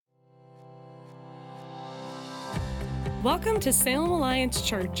Welcome to Salem Alliance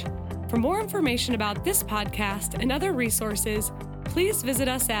Church. For more information about this podcast and other resources, please visit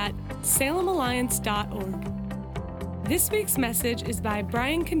us at salemalliance.org. This week's message is by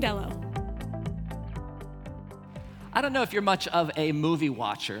Brian Condello. I don't know if you're much of a movie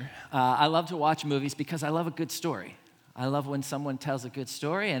watcher. I love to watch movies because I love a good story. I love when someone tells a good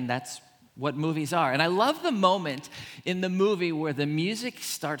story, and that's what movies are. And I love the moment in the movie where the music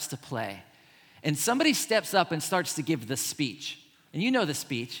starts to play, and somebody steps up and starts to give the speech. And you know the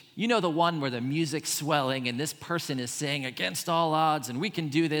speech. You know the one where the music's swelling and this person is saying, against all odds, and we can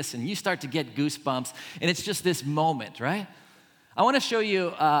do this, and you start to get goosebumps, and it's just this moment, right? I want to show you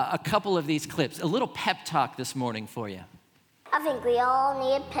a couple of these clips, a little pep talk this morning for you. I think we all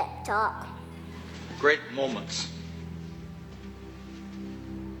need a pep talk. Great moments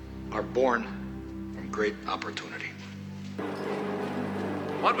are born from great opportunity.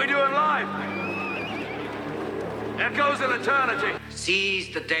 What we do in life echoes in eternity.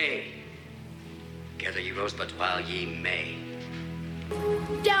 Seize the day. Gather ye rosebuds while ye may.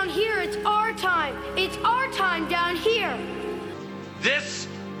 Down here, it's our time. It's our time down here. This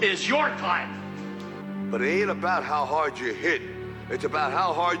is your time. But it ain't about how hard you hit. It's about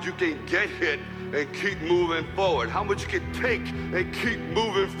how hard you can get hit and keep moving forward. How much you can take and keep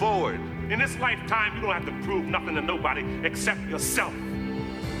moving forward. In this lifetime, you don't have to prove nothing to nobody except yourself.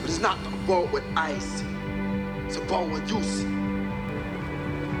 But it's not a boat with ice. It's a boat with you see.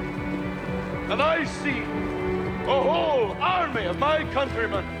 And I see a whole army of my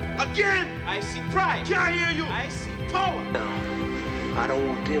countrymen. Again, I see pride. Can I hear you? I see power. No, I don't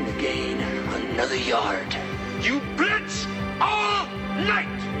want them to gain another yard. You blitz all night.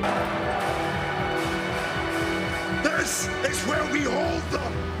 This is where we hold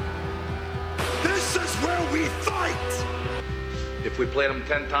them. This is where we fight. If we played them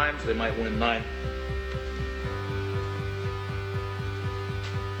 10 times, they might win 9.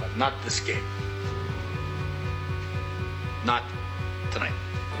 But not this game. Not tonight.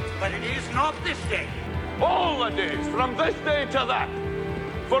 But it is not this day. All the days, from this day to that,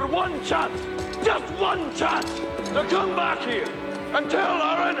 for one chance, just one chance, to come back here and tell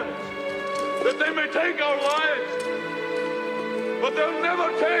our enemies that they may take our lives, but they'll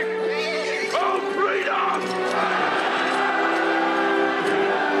never take our freedom!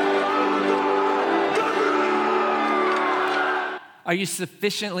 Are you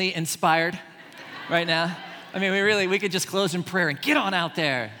sufficiently inspired right now? I mean, we could just close in prayer and get on out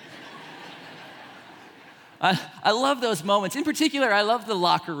there. I love those moments. In particular, I love the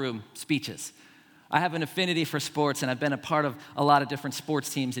locker room speeches. I have an affinity for sports, and I've been a part of a lot of different sports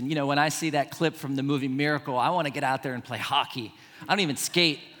teams. And, you know, when I see that clip from the movie Miracle, I want to get out there and play hockey. I don't even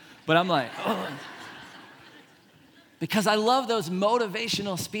skate, but I'm like, oh. Because I love those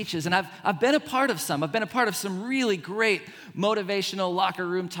motivational speeches, and I've been a part of some. I've been a part of some really great motivational locker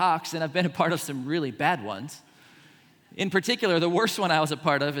room talks, and I've been a part of some really bad ones. In particular, the worst one I was a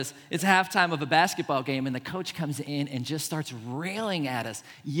part of is it's halftime of a basketball game, and the coach comes in and just starts railing at us,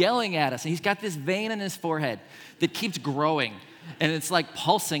 yelling at us, and he's got this vein in his forehead that keeps growing, and it's like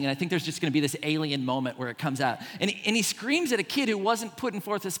pulsing, and I think there's just gonna be this alien moment where it comes out. And he screams at a kid who wasn't putting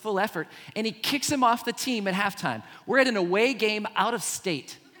forth his full effort, and he kicks him off the team at halftime. We're at an away game out of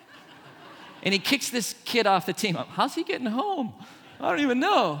state, and he kicks this kid off the team. How's he getting home? I don't even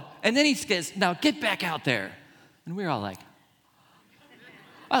know. And then he says, now get back out there. And we were all like,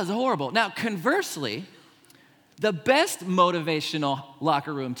 oh, that was horrible. Now, conversely, the best motivational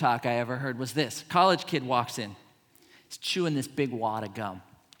locker room talk I ever heard was this. College kid walks in. He's chewing this big wad of gum,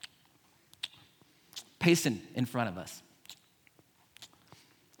 pacing in front of us.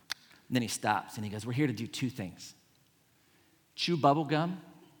 And then he stops and he goes, we're here to do 2 things. Chew bubble gum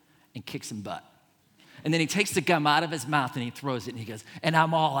and kick some butt. And then he takes the gum out of his mouth and he throws it and he goes, and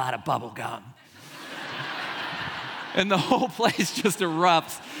I'm all out of bubble gum. And the whole place just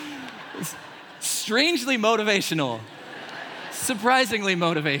erupts. It's strangely motivational, surprisingly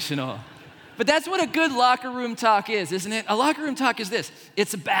motivational. But that's what a good locker room talk is, isn't it? A locker room talk is this.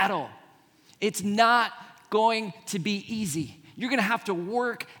 It's a battle. It's not going to be easy. You're gonna have to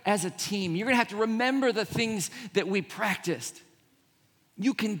work as a team. You're gonna have to remember the things that we practiced.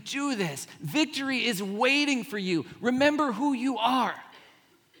 You can do this. Victory is waiting for you. Remember who you are.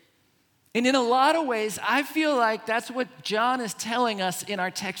 And in a lot of ways, I feel like that's what John is telling us in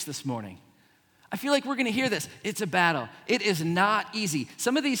our text this morning. I feel like we're gonna hear this. It's a battle. It is not easy.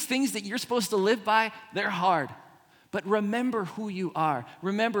 Some of these things that you're supposed to live by, they're hard. But remember who you are.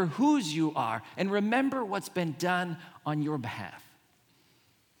 Remember whose you are. And remember what's been done on your behalf.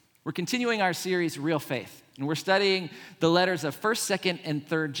 We're continuing our series, Real Faith. And we're studying the letters of 1st, 2nd, and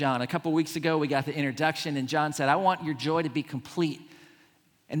 3rd John. A couple weeks ago, we got the introduction, and John said, I want your joy to be complete.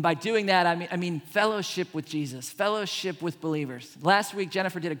 And by doing that, I mean fellowship with Jesus, fellowship with believers. Last week,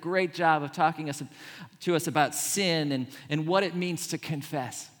 Jennifer did a great job of talking to us about sin and what it means to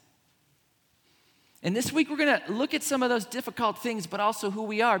confess. And this week, we're going to look at some of those difficult things, but also who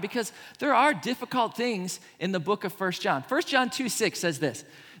we are, because there are difficult things in the book of 1 John. 1 John 2:6 says this,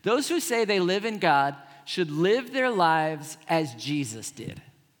 those who say they live in God should live their lives as Jesus did.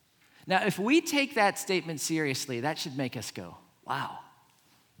 Now, if we take that statement seriously, that should make us go, wow.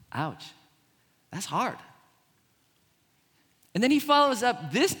 Ouch, that's hard. And then he follows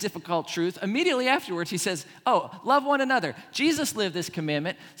up this difficult truth immediately afterwards. He says, love one another. Jesus lived this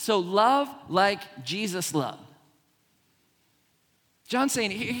commandment, so love like Jesus loved. John's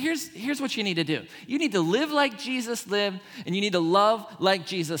saying, here's what you need to do. You need to live like Jesus lived, and you need to love like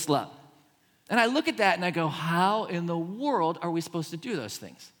Jesus loved. And I look at that and I go, how in the world are we supposed to do those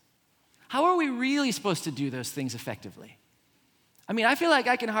things? How are we really supposed to do those things effectively? I mean, I feel like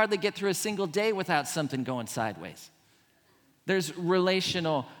I can hardly get through a single day without something going sideways. There's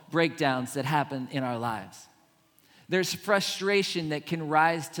relational breakdowns that happen in our lives. There's frustration that can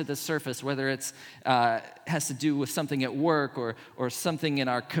rise to the surface, whether it's has to do with something at work or something in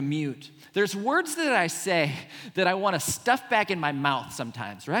our commute. There's words that I say that I want to stuff back in my mouth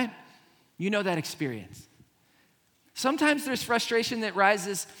sometimes, right? You know that experience. Sometimes there's frustration that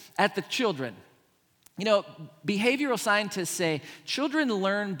rises at the children. You know, behavioral scientists say children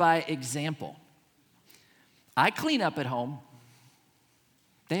learn by example. I clean up at home.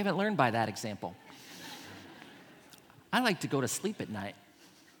 They haven't learned by that example. I like to go to sleep at night.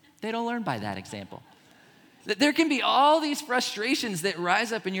 They don't learn by that example. There can be all these frustrations that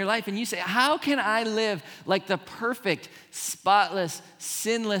rise up in your life, and you say, how can I live like the perfect, spotless,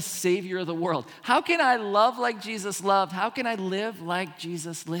 sinless Savior of the world? How can I love like Jesus loved? How can I live like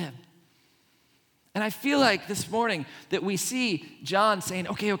Jesus lived? And I feel like this morning that we see John saying,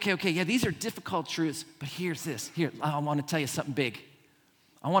 okay, yeah, these are difficult truths, but here's this. Here, I want to tell you something big.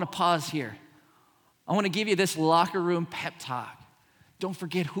 I want to pause here. I want to give you this locker room pep talk. Don't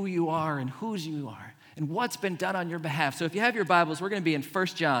forget who you are and whose you are and what's been done on your behalf. So if you have your Bibles, we're going to be in 1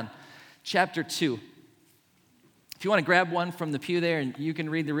 John chapter 2. If you want to grab one from the pew there, and you can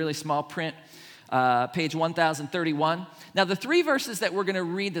read the really small print, page 1031. Now, the three verses that we're going to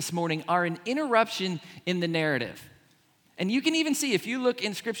read this morning are an interruption in the narrative. And you can even see, if you look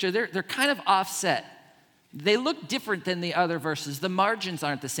in Scripture, they're kind of offset. They look different than the other verses. The margins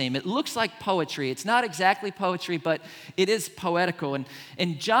aren't the same. It looks like poetry. It's not exactly poetry, but it is poetical.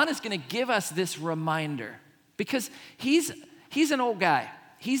 And John is going to give us this reminder because he's an old guy.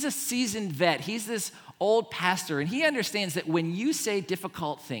 He's a seasoned vet. He's this old pastor, and he understands that when you say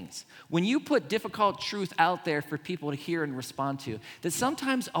difficult things, when you put difficult truth out there for people to hear and respond to, that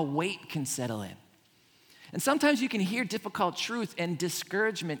sometimes a weight can settle in. And sometimes you can hear difficult truth and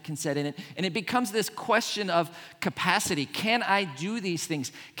discouragement can set in, and it becomes this question of capacity. Can I do these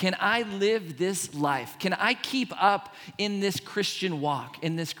things? Can I live this life? Can I keep up in this Christian walk,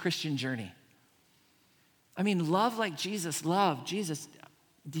 in this Christian journey? I mean, love like Jesus loved. Jesus,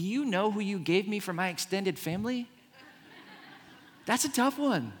 do you know who you gave me for my extended family? That's a tough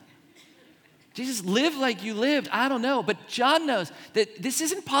one. Jesus, live like you lived. I don't know, but John knows that this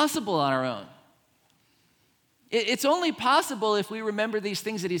isn't possible on our own. It's only possible if we remember these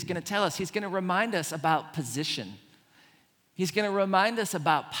things that he's going to tell us. He's going to remind us about position. He's going to remind us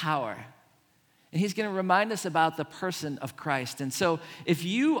about power. And he's going to remind us about the person of Christ. And so if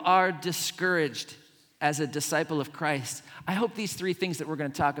you are discouraged as a disciple of Christ, I hope these three things that we're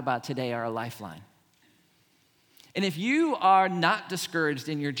going to talk about today are a lifeline. And if you are not discouraged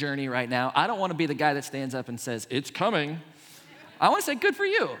in your journey right now, I don't want to be the guy that stands up and says, it's coming. I want to say, good for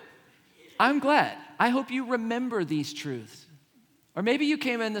you. I'm glad. I hope you remember these truths. Or maybe you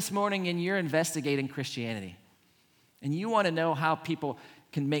came in this morning and you're investigating Christianity, and you want to know how people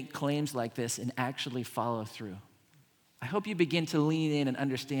can make claims like this and actually follow through. I hope you begin to lean in and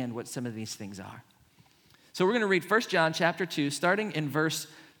understand what some of these things are. So we're going to read 1 John chapter 2, starting in verse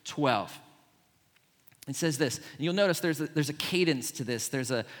 12. It says this, and you'll notice there's a cadence to this.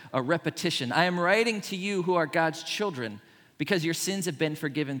 There's a repetition. I am writing to you who are God's children because your sins have been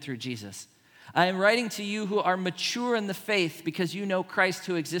forgiven through Jesus. I am writing to you who are mature in the faith because you know Christ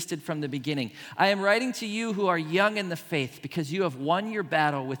who existed from the beginning. I am writing to you who are young in the faith because you have won your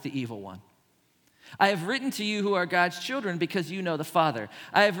battle with the evil one. I have written to you who are God's children because you know the Father.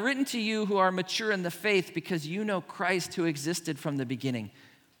 I have written to you who are mature in the faith because you know Christ who existed from the beginning.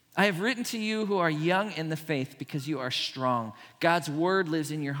 I have written to you who are young in the faith because you are strong. God's word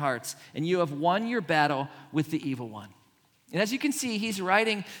lives in your hearts, and you have won your battle with the evil one. And as you can see, he's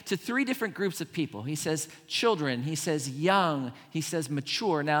writing to 3 different groups of people. He says children, he says young, he says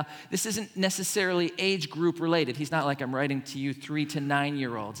mature. Now, this isn't necessarily age group related. He's not like, I'm writing to you 3 to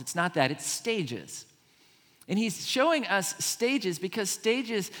 9-year-olds. It's not that, it's stages. And he's showing us stages because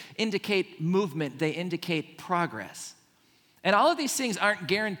stages indicate movement, they indicate progress. And all of these things aren't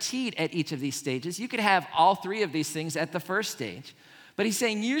guaranteed at each of these stages. You could have all 3 of these things at the first stage. But he's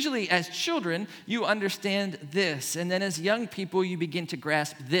saying usually as children, you understand this. And then as young people, you begin to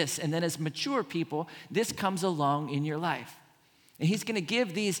grasp this. And then as mature people, this comes along in your life. And he's going to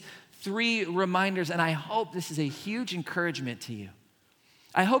give these 3 reminders, and I hope this is a huge encouragement to you.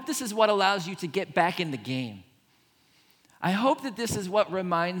 I hope this is what allows you to get back in the game. I hope that this is what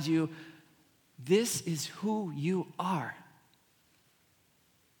reminds you, this is who you are.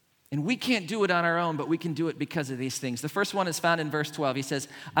 And we can't do it on our own, but we can do it because of these things. The first one is found in verse 12. He says,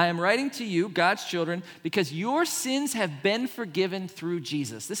 I am writing to you, God's children, because your sins have been forgiven through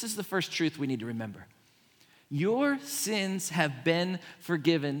Jesus. This is the first truth we need to remember. Your sins have been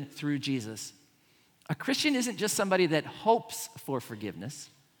forgiven through Jesus. A Christian isn't just somebody that hopes for forgiveness.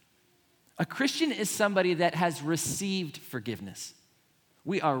 A Christian is somebody that has received forgiveness.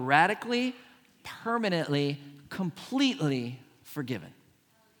 We are radically, permanently, completely forgiven.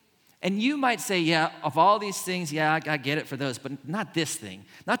 And you might say, yeah, of all these things, yeah, I get it for those, but not this thing,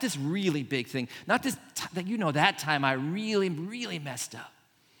 not this really big thing, not this, that time I really, really messed up.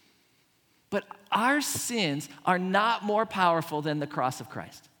 But our sins are not more powerful than the cross of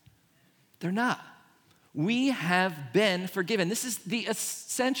Christ. They're not. We have been forgiven. This is the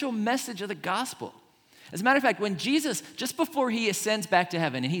essential message of the gospel. As a matter of fact, when Jesus, just before he ascends back to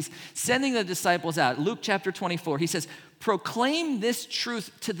heaven and he's sending the disciples out, Luke chapter 24, he says, proclaim this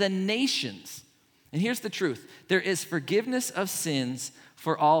truth to the nations. And here's the truth. There is forgiveness of sins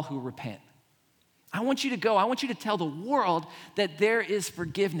for all who repent. I want you to go. I want you to tell the world that there is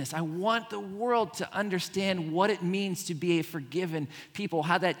forgiveness. I want the world to understand what it means to be a forgiven people,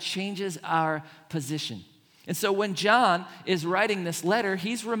 how that changes our position. And so when John is writing this letter,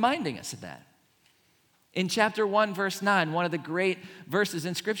 he's reminding us of that. In chapter 1, verse 9, one of the great verses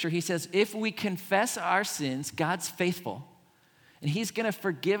in Scripture, he says, if we confess our sins, God's faithful, and he's going to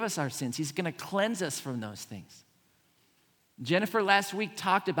forgive us our sins. He's going to cleanse us from those things. Jennifer last week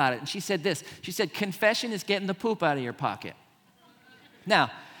talked about it, and she said this. She said, confession is getting the poop out of your pocket. Now,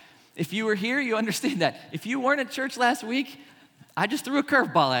 if you were here, you understand that. If you weren't at church last week, I just threw a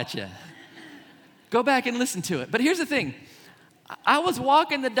curveball at you. Go back and listen to it. But here's the thing. I was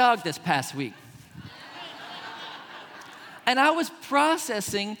walking the dog this past week. And I was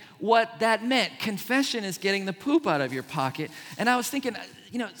processing what that meant. Confession is getting the poop out of your pocket. And I was thinking,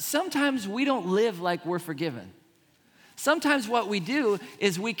 sometimes we don't live like we're forgiven. Sometimes what we do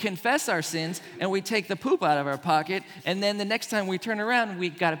is we confess our sins and we take the poop out of our pocket, and then the next time we turn around, we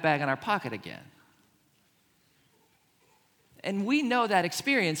got it back in our pocket again. And we know that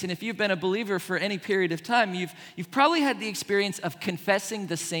experience, and if you've been a believer for any period of time, you've probably had the experience of confessing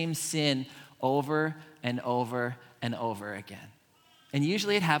the same sin over and over and over again. And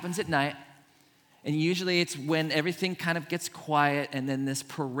usually it happens at night, and usually it's when everything kind of gets quiet, and then this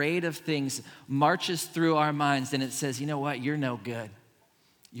parade of things marches through our minds, and it says, you know what, you're no good.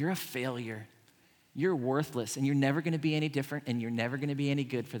 You're a failure. You're worthless, and you're never going to be any different, and you're never going to be any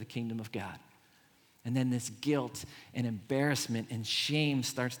good for the kingdom of God. And then this guilt and embarrassment and shame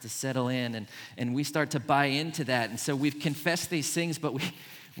starts to settle in, and we start to buy into that. And so we've confessed these things, but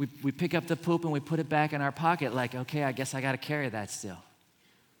we pick up the poop and we put it back in our pocket like, okay, I guess I got to carry that still.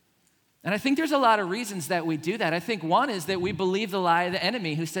 And I think there's a lot of reasons that we do that. I think one is that we believe the lie of the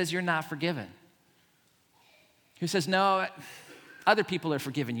enemy who says you're not forgiven. Who says, no, other people are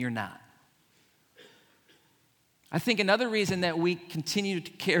forgiven, you're not. I think another reason that we continue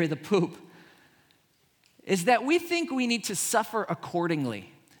to carry the poop is that we think we need to suffer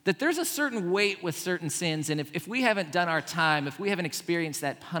accordingly. That there's a certain weight with certain sins, and if we haven't done our time, if we haven't experienced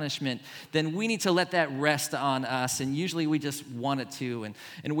that punishment, then we need to let that rest on us, and usually we just want it to,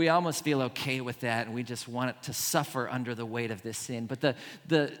 and we almost feel okay with that, and we just want it to suffer under the weight of this sin. But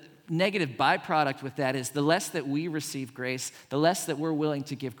the negative byproduct with that is the less that we receive grace, the less that we're willing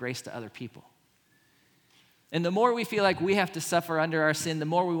to give grace to other people. And the more we feel like we have to suffer under our sin, the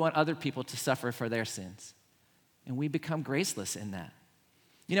more we want other people to suffer for their sins. And we become graceless in that.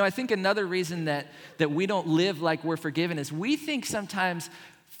 I think another reason that we don't live like we're forgiven is we think sometimes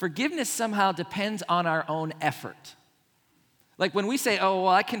forgiveness somehow depends on our own effort. Like when we say, oh,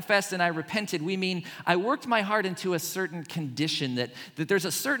 well, I confessed and I repented, we mean I worked my heart into a certain condition, that there's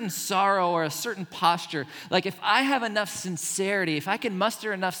a certain sorrow or a certain posture. Like if I have enough sincerity, if I can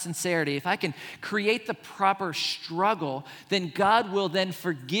muster enough sincerity, if I can create the proper struggle, then God will then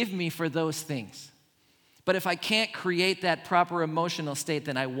forgive me for those things. But if I can't create that proper emotional state,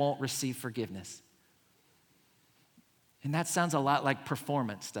 then I won't receive forgiveness. And that sounds a lot like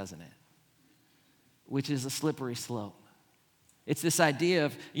performance, doesn't it? Which is a slippery slope. It's this idea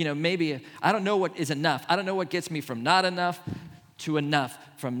of, maybe I don't know what is enough. I don't know what gets me from not enough to enough,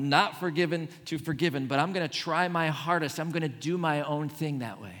 from not forgiven to forgiven, but I'm going to try my hardest. I'm going to do my own thing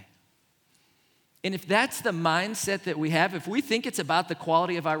that way. And if that's the mindset that we have, if we think it's about the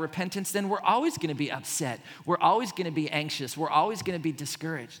quality of our repentance, then we're always going to be upset. We're always going to be anxious. We're always going to be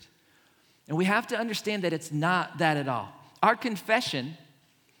discouraged. And we have to understand that it's not that at all. Our confession,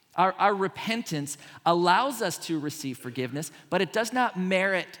 our repentance allows us to receive forgiveness, but it does not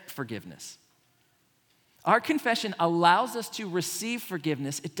merit forgiveness. Our confession allows us to receive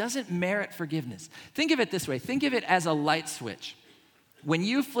forgiveness. It doesn't merit forgiveness. Think of it this way. Think of it as a light switch. When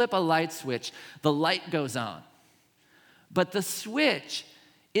you flip a light switch, the light goes on. But the switch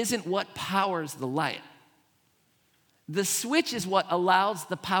isn't what powers the light. The switch is what allows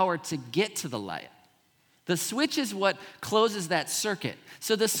the power to get to the light. The switch is what closes that circuit.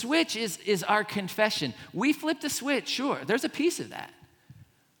 So the switch is our confession. We flip the switch, sure, there's a piece of that.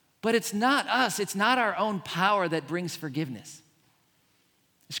 But it's not us, it's not our own power that brings forgiveness.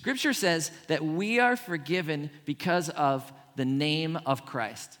 Scripture says that we are forgiven because of the name of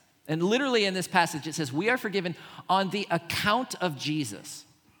Christ. And literally in this passage it says we are forgiven on the account of Jesus,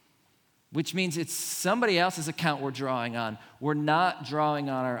 which means it's somebody else's account we're drawing on. We're not drawing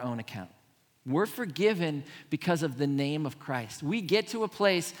on our own account. We're forgiven because of the name of Christ. We get to a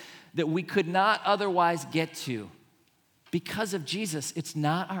place that we could not otherwise get to because of Jesus. It's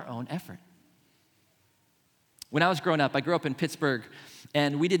not our own effort. When I was growing up, I grew up in Pittsburgh,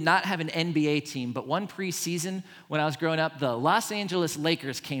 and we did not have an NBA team, but one preseason when I was growing up, the Los Angeles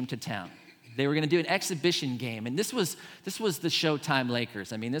Lakers came to town. They were going to do an exhibition game, and this was the Showtime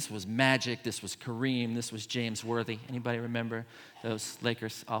Lakers. I mean, this was Magic, this was Kareem, this was James Worthy. Anybody remember those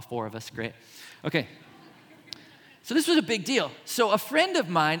Lakers? All four of us, great. Okay, so this was a big deal. So a friend of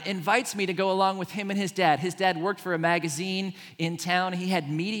mine invites me to go along with him and his dad. His dad worked for a magazine in town. He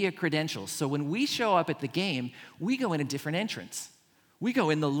had media credentials. So when we show up at the game, we go in a different entrance. We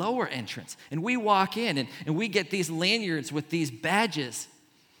go in the lower entrance, and we walk in, and we get these lanyards with these badges.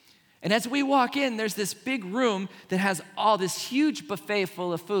 And as we walk in, there's this big room that has all this huge buffet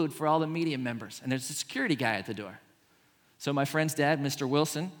full of food for all the media members. And there's a security guy at the door. So my friend's dad, Mr.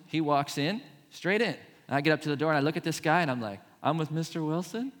 Wilson, he walks in, straight in. And I get up to the door and I look at this guy and I'm like, I'm with Mr.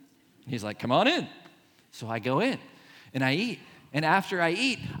 Wilson? He's like, come on in. So I go in and I eat. And after I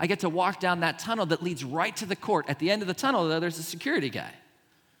eat, I get to walk down that tunnel that leads right to the court. At the end of the tunnel, though, there's a security guy.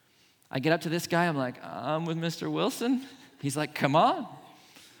 I get up to this guy, I'm like, I'm with Mr. Wilson? He's like, come on.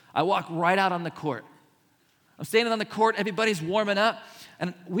 I walk right out on the court. I'm standing on the court, everybody's warming up,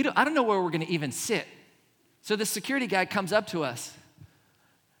 and I don't know where we're gonna even sit. So the security guy comes up to us,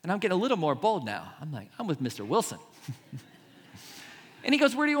 and I'm getting a little more bold now. I'm like, I'm with Mr. Wilson. And he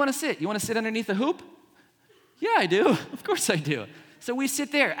goes, where do you wanna sit? You wanna sit underneath the hoop? Yeah, I do, of course I do. So we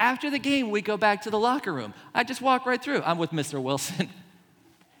sit there. After the game, we go back to the locker room. I just walk right through. I'm with Mr. Wilson.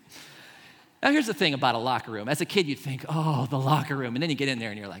 Now, here's the thing about a locker room. As a kid, you'd think, oh, the locker room. And then you get in there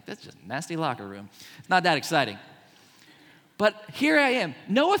and you're like, that's just a nasty locker room. It's not that exciting. But here I am,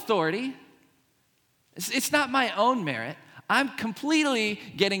 no authority. It's not my own merit. I'm completely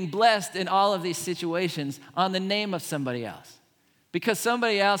getting blessed in all of these situations on the name of somebody else. Because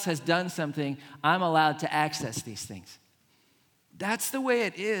somebody else has done something, I'm allowed to access these things. That's the way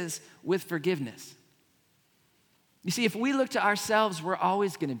it is with forgiveness. You see, if we look to ourselves, we're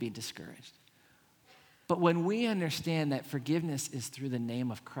always going to be discouraged. But when we understand that forgiveness is through the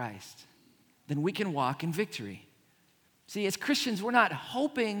name of Christ, then we can walk in victory. See, as Christians, we're not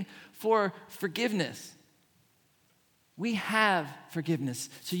hoping for forgiveness. We have forgiveness.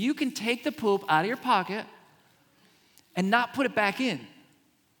 So you can take the poop out of your pocket and not put it back in.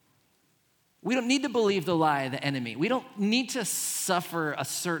 We don't need to believe the lie of the enemy. We don't need to suffer a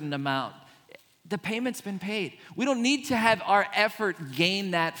certain amount. The payment's been paid. We don't need to have our effort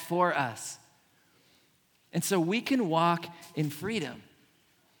gain that for us. And so we can walk in freedom.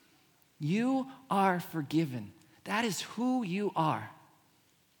 You are forgiven. That is who you are.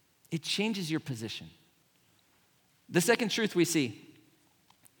 It changes your position. The second truth we see,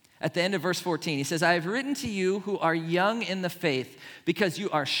 At the end of verse 14, he says, I have written to you who are young in the faith because you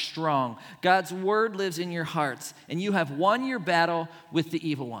are strong. God's word lives in your hearts, and you have won your battle with the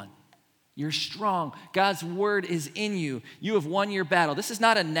evil one. You're strong. God's word is in you. You have won your battle. This is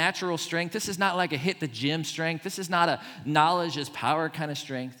not a natural strength. This is not like a hit the gym strength. This is not a knowledge is power kind of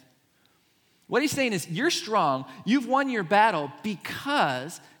strength. What he's saying is you're strong. You've won your battle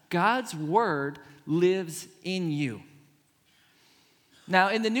because God's word lives in you. Now,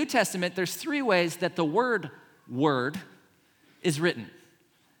 in the New Testament, there's 3 ways that the word is written.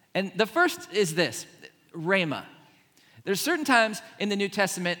 And the first is this, rhema. There's certain times in the New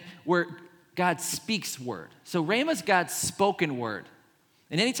Testament where God speaks word. So rhema is God's spoken word.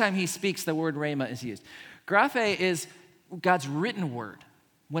 And anytime he speaks, the word rhema is used. Graphe is God's written word.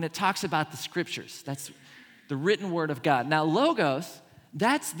 When it talks about the scriptures, that's the written word of God. Now, logos,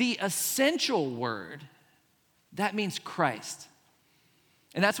 that's the essential word. That means Christ.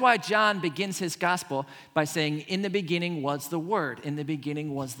 And that's why John begins his gospel by saying, in the beginning was the Word. In the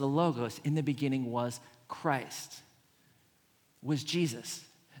beginning was the Logos. In the beginning was Christ, was Jesus.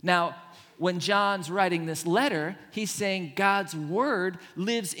 Now, when John's writing this letter, he's saying God's Word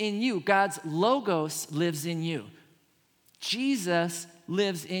lives in you. God's Logos lives in you. Jesus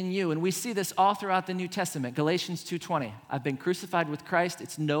lives in you. And we see this all throughout the New Testament. Galatians 2:20, I've been crucified with Christ.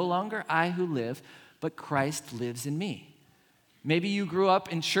 It's no longer I who live, but Christ lives in me. Maybe you grew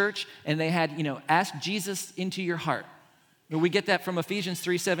up in church and they had, ask Jesus into your heart. We get that from Ephesians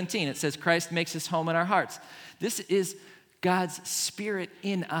 3:17. It says Christ makes his home in our hearts. This is God's Spirit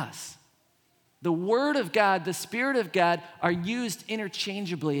in us. The Word of God, the Spirit of God are used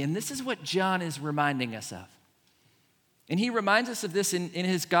interchangeably. And this is what John is reminding us of. And he reminds us of this in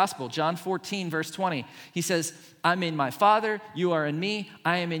his gospel, John 14, verse 20. He says, I'm in my Father, you are in me,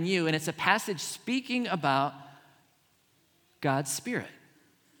 I am in you. And it's a passage speaking about God's Spirit.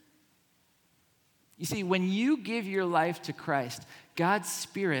 You see, when you give your life to Christ, God's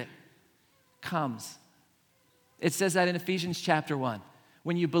Spirit comes. It says that in Ephesians chapter 1.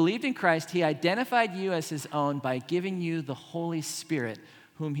 When you believed in Christ, he identified you as his own by giving you the Holy Spirit,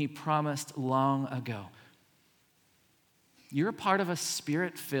 whom he promised long ago. You're a part of a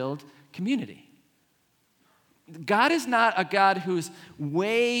Spirit-filled community. God is not a God who's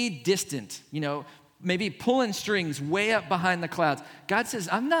way distant, maybe pulling strings way up behind the clouds. God says,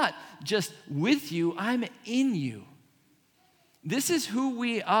 I'm not just with you, I'm in you. This is who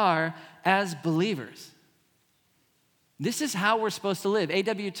we are as believers. This is how we're supposed to live.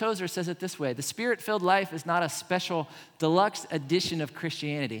 A.W. Tozer says it this way: the Spirit-filled life is not a special deluxe edition of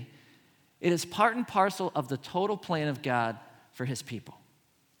Christianity. It is part and parcel of the total plan of God for his people.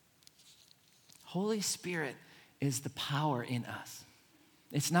 Holy Spirit is the power in us.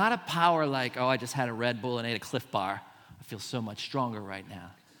 It's not a power like, I just had a Red Bull and ate a Cliff Bar. I feel so much stronger right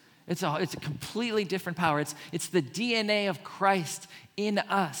now. It's a completely different power. It's the DNA of Christ in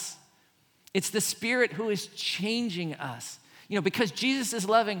us. It's the Spirit who is changing us. Because Jesus is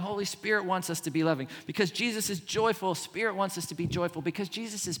loving, Holy Spirit wants us to be loving. Because Jesus is joyful, Spirit wants us to be joyful. Because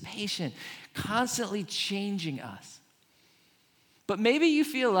Jesus is patient, constantly changing us. But maybe you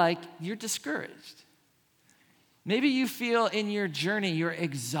feel like you're discouraged. Maybe you feel in your journey you're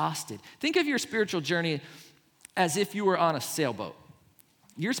exhausted. Think of your spiritual journey as if you were on a sailboat.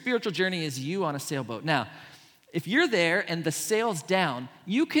 Your spiritual journey is you on a sailboat. Now, if you're there and the sail's down,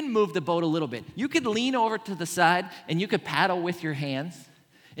 you can move the boat a little bit. You could lean over to the side and you could paddle with your hands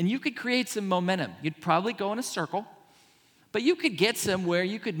and you could create some momentum. You'd probably go in a circle, but you could get somewhere,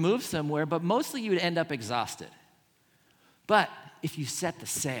 you could move somewhere, but mostly you'd end up exhausted. But if you set the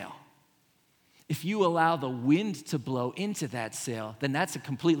sail, if you allow the wind to blow into that sail, then that's a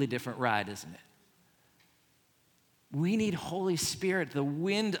completely different ride, isn't it? We need Holy Spirit, the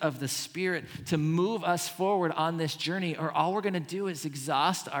wind of the Spirit, to move us forward on this journey, or all we're going to do is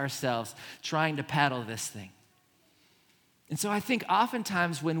exhaust ourselves trying to paddle this thing. And so I think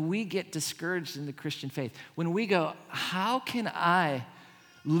oftentimes when we get discouraged in the Christian faith, when we go, how can I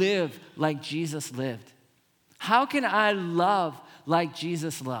live like Jesus lived? How can I love like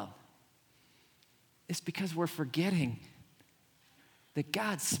Jesus loved? It's because we're forgetting that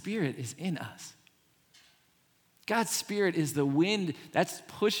God's Spirit is in us. God's Spirit is the wind that's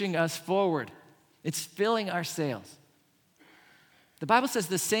pushing us forward. It's filling our sails. The Bible says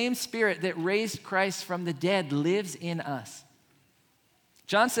the same Spirit that raised Christ from the dead lives in us.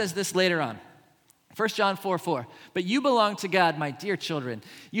 John says this later on. 1 John 4:4. But you belong to God, my dear children.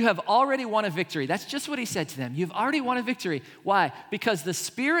 You have already won a victory. That's just what he said to them. You've already won a victory. Why? Because the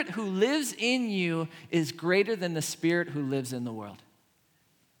Spirit who lives in you is greater than the spirit who lives in the world.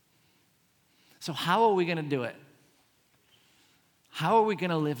 So how are we going to do it? How are we going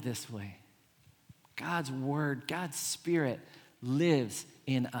to live this way? God's word, God's Spirit lives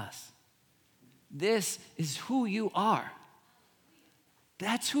in us. This is who you are.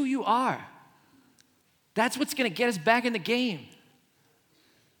 That's who you are. That's what's going to get us back in the game.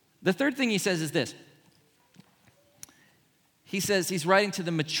 The third thing he says is this. He says he's writing to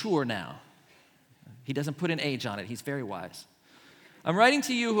the mature now. He doesn't put an age on it. He's very wise. I'm writing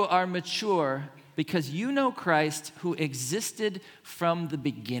to you who are mature because you know Christ who existed from the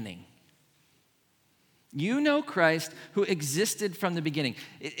beginning. You know Christ who existed from the beginning.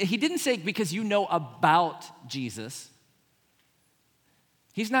 He didn't say because you know about Jesus.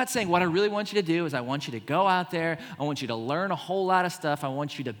 He's not saying what I really want you to do is I want you to go out there, I want you to learn a whole lot of stuff, I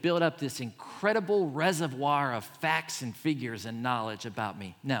want you to build up this incredible reservoir of facts and figures and knowledge about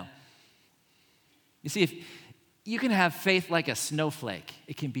me. No. You see, if you can have faith like a snowflake,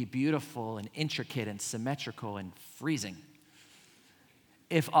 it can be beautiful and intricate and symmetrical and freezing.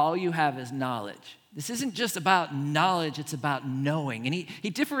 If all you have is knowledge, this isn't just about knowledge, it's about knowing. And he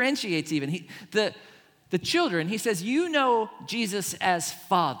differentiates even. The children, he says, you know Jesus as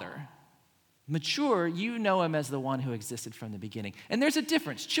Father. Mature, you know him as the one who existed from the beginning. And there's a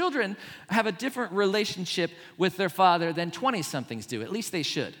difference. Children have a different relationship with their father than 20-somethings do. At least they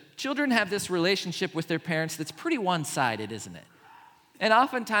should. Children have this relationship with their parents that's pretty one-sided, isn't it? And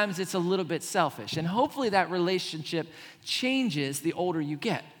oftentimes it's a little bit selfish. And hopefully that relationship changes the older you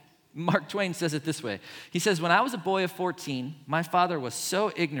get. Mark Twain says it this way. He says, when I was a boy of 14, my father was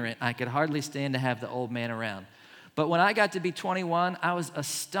so ignorant I could hardly stand to have the old man around. But when I got to be 21, I was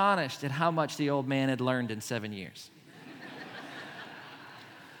astonished at how much the old man had learned in 7 years.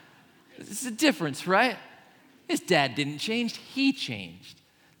 This is a difference, right? His dad didn't change, he changed.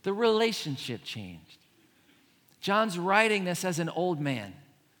 The relationship changed. John's writing this as an old man.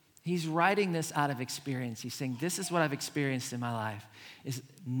 He's writing this out of experience. He's saying, this is what I've experienced in my life, is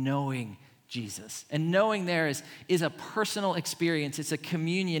knowing Jesus. And knowing there is a personal experience. It's a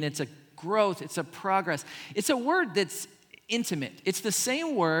communion. It's a growth. It's a progress. It's a word that's intimate. It's the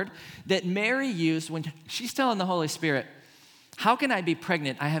same word that Mary used when she's telling the Holy Spirit, how can I be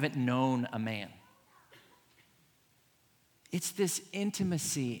pregnant? I haven't known a man. It's this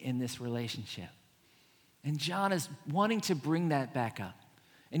intimacy in this relationship. And John is wanting to bring that back up.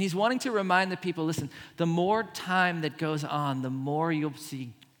 And he's wanting to remind the people, listen, the more time that goes on, the more you'll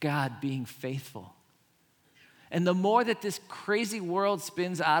see God being faithful. And the more that this crazy world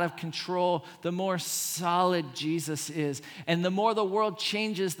spins out of control, the more solid Jesus is. And the more the world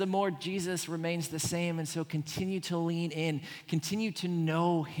changes, the more Jesus remains the same. And so continue to lean in, continue to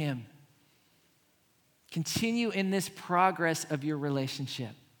know him. Continue in this progress of your relationship.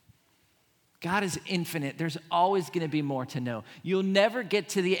 God is infinite. There's always going to be more to know. You'll never get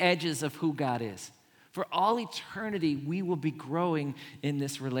to the edges of who God is. For all eternity, we will be growing in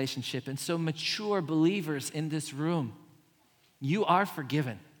this relationship. And so mature believers in this room, you are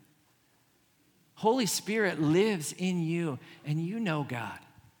forgiven. Holy Spirit lives in you, and you know God.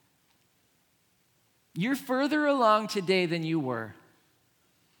 You're further along today than you were.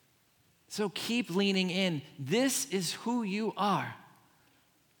 So keep leaning in. This is who you are.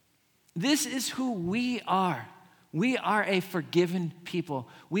 This is who we are. We are a forgiven people.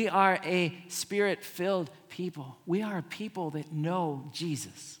 We are a Spirit-filled people. We are a people that know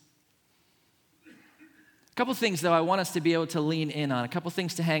Jesus. A couple things, though, I want us to be able to lean in on. A couple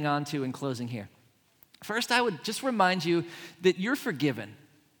things to hang on to in closing here. First, I would just remind you that you're forgiven.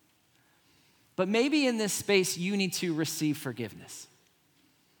 But maybe in this space, you need to receive forgiveness.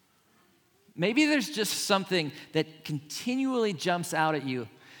 Maybe there's just something that continually jumps out at you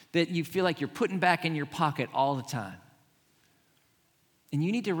that you feel like you're putting back in your pocket all the time. And you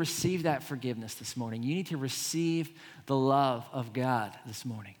need to receive that forgiveness this morning. You need to receive the love of God this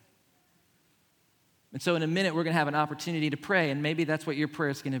morning. And so in a minute, we're going to have an opportunity to pray, and maybe that's what your prayer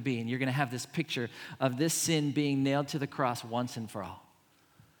is going to be. And you're going to have this picture of this sin being nailed to the cross once and for all.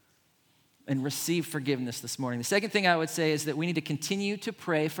 And receive forgiveness this morning. The second thing I would say is that we need to continue to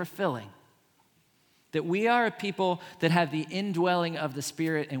pray for filling. That we are a people that have the indwelling of the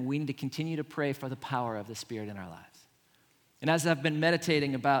Spirit, and we need to continue to pray for the power of the Spirit in our lives. And as I've been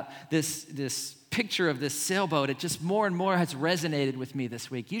meditating about this picture of this sailboat, it just more and more has resonated with me this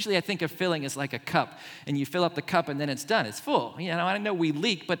week. Usually I think of filling as like a cup, and you fill up the cup and then it's done. It's full. You know, I know we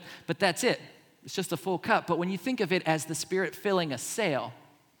leak, but that's it. It's just a full cup. But when you think of it as the Spirit filling a sail,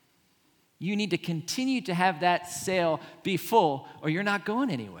 you need to continue to have that sail be full, or you're not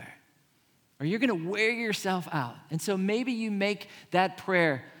going anywhere. Or you're going to wear yourself out. And so maybe you make that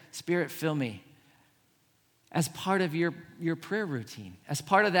prayer, Spirit, fill me, as part of your prayer routine, as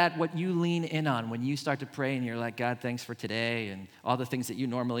part of that, what you lean in on when you start to pray and you're like, God, thanks for today and all the things that you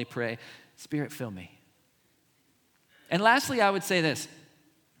normally pray. Spirit, fill me. And lastly, I would say this.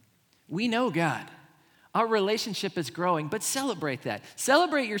 We know God. Our relationship is growing, but celebrate that.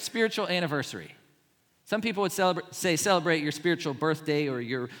 Celebrate your spiritual anniversary. Some people would celebrate your spiritual birthday or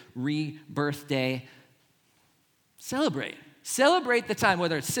your rebirth day. Celebrate. Celebrate the time,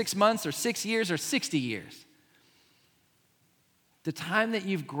 whether it's 6 months or 6 years or 60 years. The time that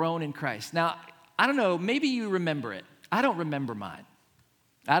you've grown in Christ. Now, I don't know, maybe you remember it. I don't remember mine.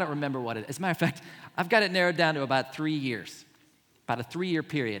 I don't remember what it is. As a matter of fact, I've got it narrowed down to about 3 years, about a 3-year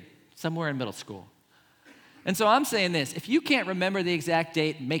period, somewhere in middle school. And so I'm saying this, if you can't remember the exact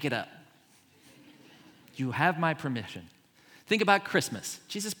date, make it up. You have my permission. Think about Christmas.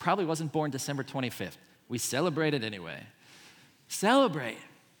 Jesus probably wasn't born December 25th. We celebrate it anyway. Celebrate.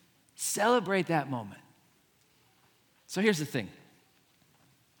 Celebrate that moment. So here's the thing.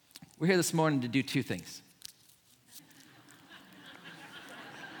 We're here this morning to do 2 things.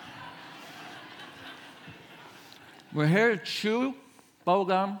 We're here to chew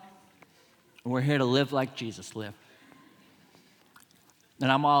bubblegum, and we're here to live like Jesus lived.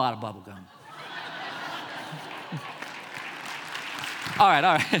 And I'm all out of bubblegum. All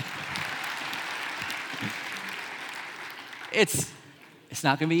right. It's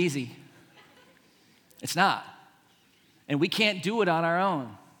not going to be easy. It's not. And we can't do it on our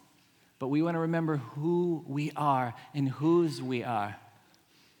own. But we want to remember who we are and whose we are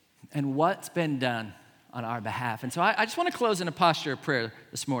and what's been done on our behalf. And so I just want to close in a posture of prayer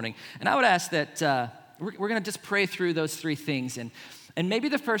this morning. And I would ask that we're going to just pray through those 3 things. And maybe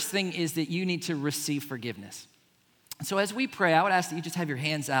the first thing is that you need to receive forgiveness. So as we pray, I would ask that you just have your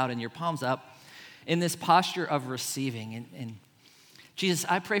hands out and your palms up in this posture of receiving. And Jesus,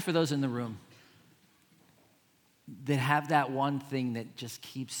 I pray for those in the room that have that one thing that just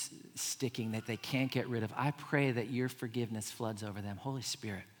keeps sticking, that they can't get rid of. I pray that your forgiveness floods over them. Holy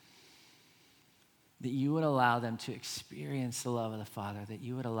Spirit, that you would allow them to experience the love of the Father, that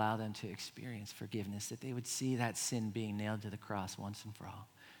you would allow them to experience forgiveness, that they would see that sin being nailed to the cross once and for all,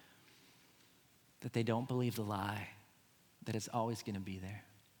 that they don't believe the lie, that it's always going to be there.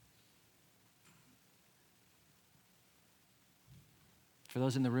 For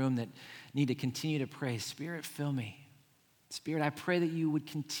those in the room that need to continue to pray, Spirit, fill me. Spirit, I pray that you would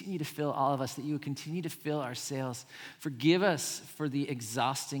continue to fill all of us, that you would continue to fill our sails. Forgive us for the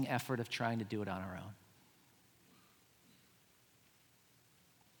exhausting effort of trying to do it on our own.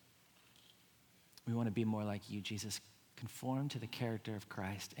 We want to be more like you, Jesus. Conform to the character of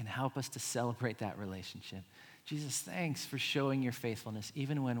Christ and help us to celebrate that relationship. Jesus, thanks for showing your faithfulness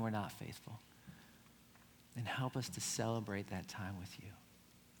even when we're not faithful. And help us to celebrate that time with you.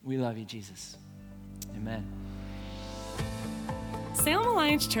 We love you, Jesus. Amen. Salem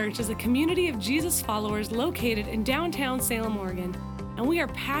Alliance Church is a community of Jesus followers located in downtown Salem, Oregon, and we are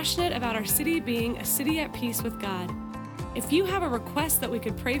passionate about our city being a city at peace with God. If you have a request that we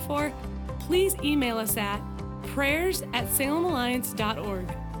could pray for, please email us at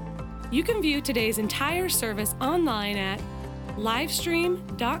prayers@salemalliance.org. You can view today's entire service online at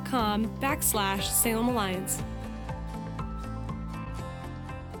livestream.com/Salem Alliance.